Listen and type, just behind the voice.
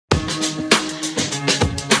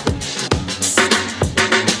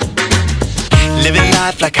living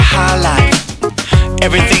life like a high life.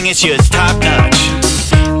 Everything is just top notch.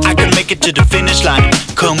 I can make it to the finish line,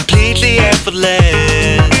 completely effortless.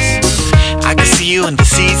 I can see you on the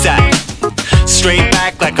seaside, straight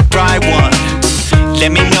back like a bright one.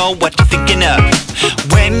 Let me know what you're thinking of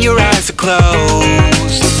when your eyes are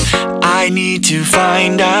closed. I need to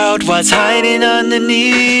find out what's hiding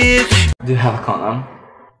underneath. Do you have a condom?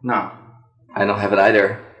 No. I don't have it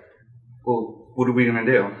either. Well, what are we gonna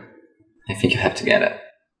do? I think you have to get it.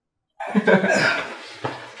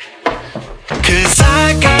 Cause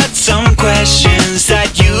I got some questions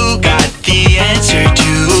that you got the answer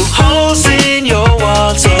to. Holes in